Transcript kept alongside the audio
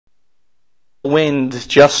wind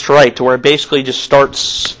just right to where it basically just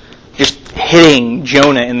starts just hitting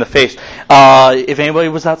Jonah in the face. If anybody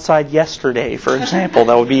was outside yesterday, for example,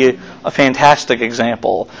 that would be a fantastic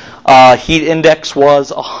example. Heat index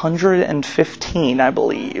was 115, I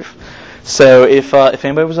believe. So if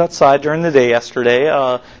anybody was outside during the day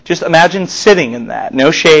yesterday, just imagine sitting in that.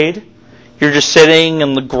 No shade. You're just sitting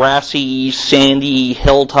in the grassy, sandy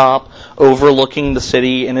hilltop overlooking the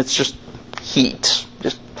city, and it's just heat.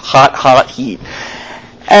 Just hot, hot heat.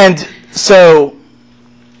 And so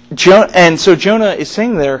Jonah is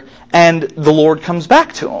sitting there, and the Lord comes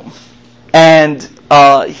back to him. And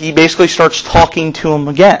he basically starts talking to him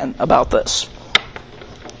again about this.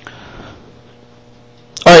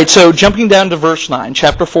 Alright, so jumping down to verse 9,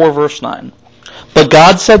 chapter 4, verse 9. But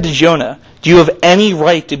God said to Jonah, "Do you have any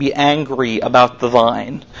right to be angry about the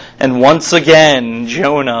vine?" And once again,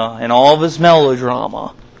 Jonah, in all of his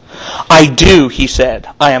melodrama, "I do," he said.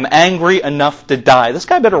 "I am angry enough to die." This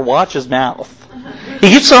guy better watch his mouth. He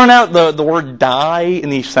keeps throwing out the word "die" in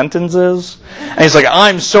these sentences. And he's like,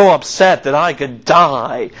 "I'm so upset that I could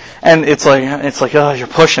die." And it's like, oh, you're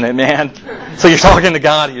pushing it, man. So you're talking to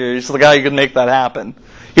God here. He's the guy who could make that happen.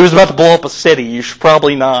 He was about to blow up a city. You should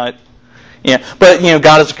probably not. Yeah, but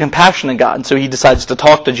God is a compassionate God, and so He decides to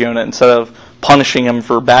talk to Jonah instead of punishing him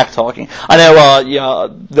for back talking. I know,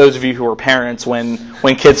 those of you who are parents, when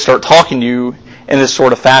kids start talking to you in this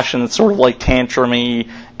sort of fashion, it's sort of like tantrumy,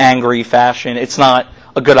 angry fashion. It's not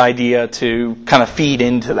a good idea to kind of feed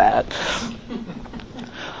into that.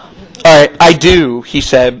 All right, "I do," he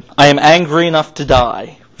said. "I am angry enough to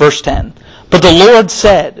die." Verse 10. "But the Lord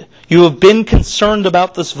said, 'You have been concerned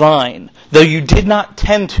about this vine, though you did not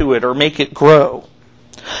tend to it or make it grow.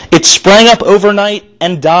 It sprang up overnight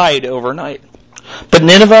and died overnight. But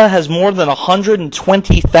Nineveh has more than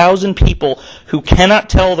 120,000 people who cannot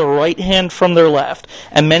tell their right hand from their left,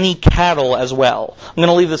 and many cattle as well." I'm going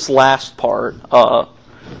to leave this last part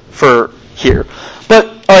for here. But,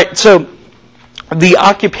 all right, so the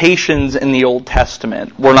occupations in the Old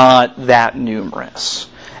Testament were not that numerous.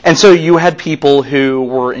 And so you had people who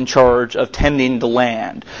were in charge of tending the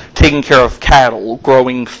land, taking care of cattle,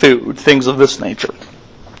 growing food, things of this nature.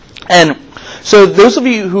 And so those of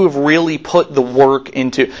you who have really put the work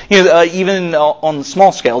into, even on the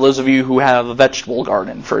small scale, those of you who have a vegetable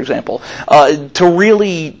garden, for example, to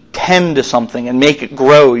really tend to something and make it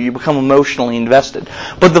grow, you become emotionally invested.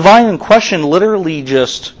 But the vine in question literally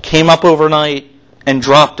just came up overnight and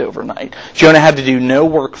dropped overnight. Jonah had to do no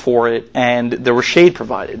work for it, and there was shade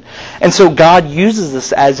provided. And so God uses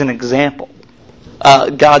this as an example.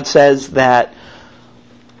 God says that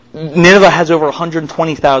Nineveh has over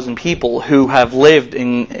 120,000 people who have lived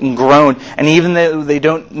and grown, and even though they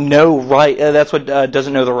don't know right, that's what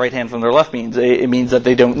doesn't know the right hand from their left means. It means that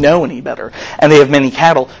they don't know any better. And they have many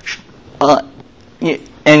cattle.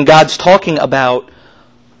 And God's talking about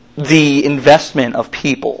the investment of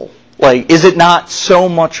people. Like, is it not so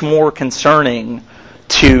much more concerning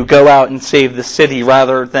to go out and save the city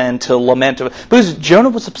rather than to lament? Because Jonah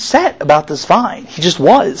was upset about this vine. He just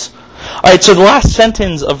was. All right, so the last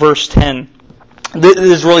sentence of verse 10, this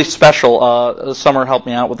is really special. Summer helped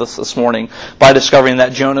me out with this morning by discovering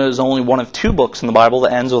that Jonah is only one of two books in the Bible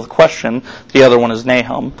that ends with a question. The other one is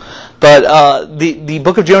Nahum. But the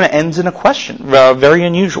book of Jonah ends in a question. Very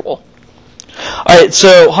unusual. All right,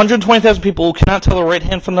 so 120,000 people who cannot tell their right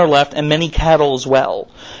hand from their left, and many cattle as well.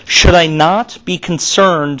 Should I not be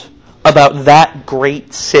concerned about that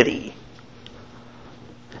great city?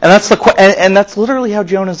 And that's literally how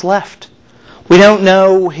Jonah's left. We don't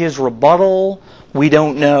know his rebuttal. We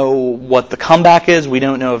don't know what the comeback is. We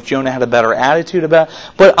don't know if Jonah had a better attitude about it.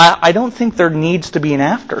 But I don't think there needs to be an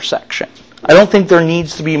after section. I don't think there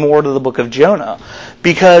needs to be more to the book of Jonah,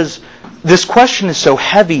 because this question is so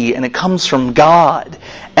heavy, and it comes from God.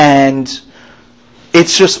 And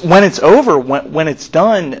it's just, when it's over, when it's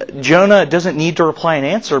done, Jonah doesn't need to reply an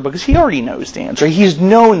answer because he already knows the answer. He's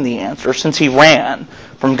known the answer since he ran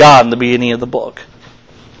from God in the beginning of the book.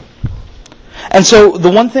 And so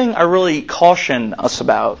the one thing I really caution us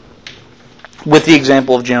about with the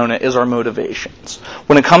example of Jonah is our motivations.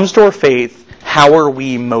 When it comes to our faith, how are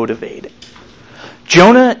we motivated?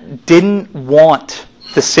 Jonah didn't want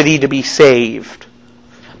the city to be saved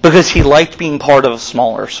because he liked being part of a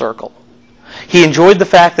smaller circle. He enjoyed the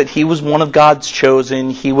fact that he was one of God's chosen.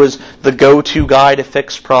 He was the go-to guy to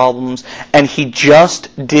fix problems, and he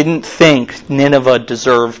just didn't think Nineveh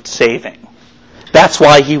deserved saving. That's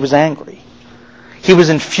why he was angry. He was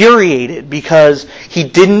infuriated because he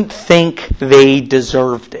didn't think they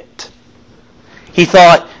deserved it. He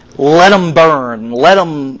thought, let them burn. Let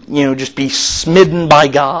them, just be smitten by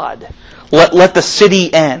God. Let the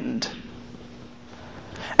city end.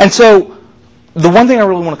 And so, the one thing I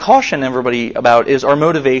really want to caution everybody about is our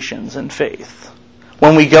motivations in faith.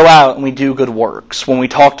 When we go out and we do good works, when we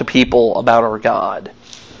talk to people about our God.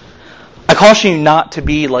 I caution you not to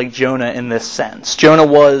be like Jonah in this sense. Jonah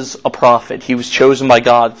was a prophet. He was chosen by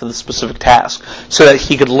God for the specific task so that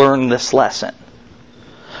he could learn this lesson.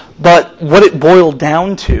 But what it boiled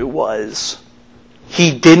down to was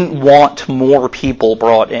he didn't want more people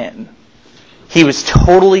brought in. He was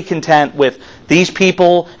totally content with these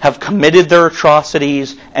people have committed their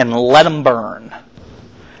atrocities and let them burn.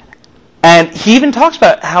 And he even talks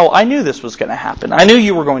about how I knew this was going to happen. I knew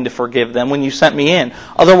you were going to forgive them when you sent me in.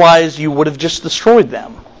 Otherwise, you would have just destroyed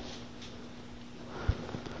them.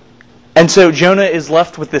 And so Jonah is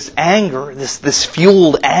left with this anger, this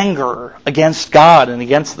fueled anger against God and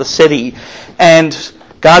against the city. And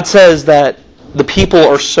God says that the people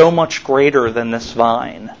are so much greater than this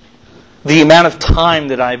vine. The amount of time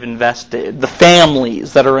that I've invested, the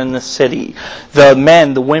families that are in this city, the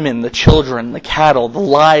men, the women, the children, the cattle, the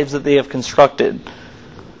lives that they have constructed.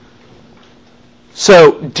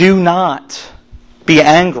 So do not be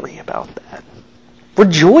angry about that.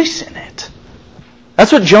 Rejoice in it.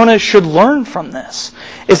 That's what Jonah should learn from this.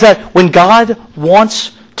 Is that when God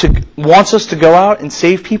wants us to go out and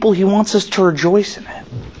save people, He wants us to rejoice in it.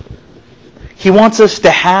 He wants us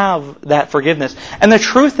to have that forgiveness. And the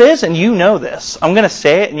truth is, and you know this, I'm going to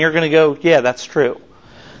say it and you're going to go, yeah, that's true.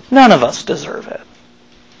 None of us deserve it.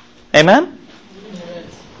 Amen?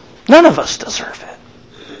 None of us deserve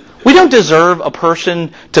it. We don't deserve a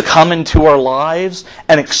person to come into our lives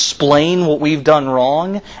and explain what we've done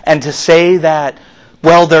wrong and to say that,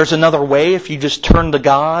 well, there's another way. If you just turn to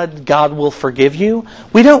God, God will forgive you.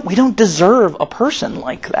 We don't deserve a person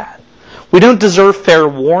like that. We don't deserve fair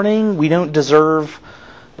warning. We don't deserve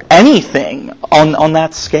anything on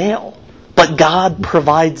that scale. But God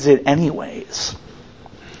provides it anyways.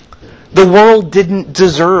 The world didn't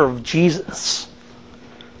deserve Jesus.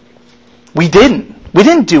 We didn't. We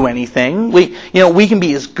didn't do anything. We can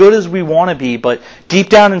be as good as we want to be, but deep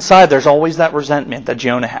down inside there's always that resentment that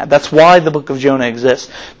Jonah had. That's why the book of Jonah exists.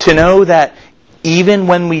 To know that even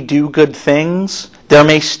when we do good things, there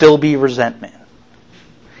may still be resentment.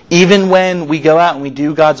 Even when we go out and we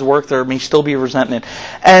do God's work, there may still be resentment.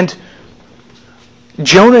 And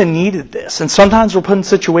Jonah needed this. And sometimes we're put in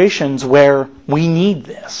situations where we need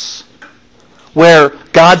this. Where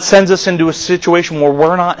God sends us into a situation where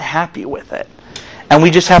we're not happy with it. And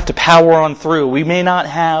we just have to power on through. We may not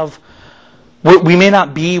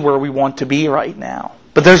be where we want to be right now.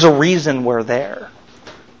 But there's a reason we're there.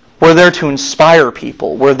 We're there to inspire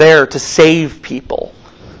people. We're there to save people.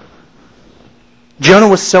 Jonah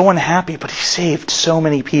was so unhappy, but he saved so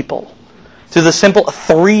many people. Through the simple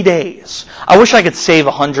 3 days. I wish I could save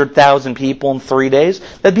 100,000 people in 3 days.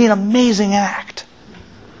 That'd be an amazing act.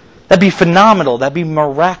 That'd be phenomenal. That'd be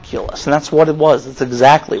miraculous. And that's what it was. That's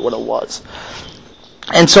exactly what it was.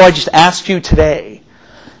 And so I just ask you today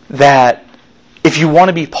that if you want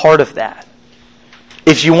to be part of that,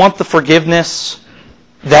 if you want the forgiveness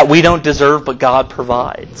that we don't deserve but God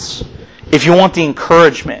provides, if you want the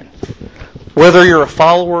encouragement, whether you're a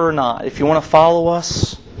follower or not, if you want to follow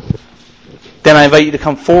us, then I invite you to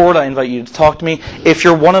come forward. I invite you to talk to me. If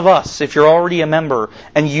you're one of us, if you're already a member,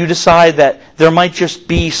 and you decide that there might just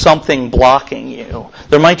be something blocking you,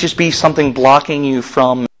 there might just be something blocking you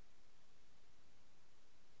from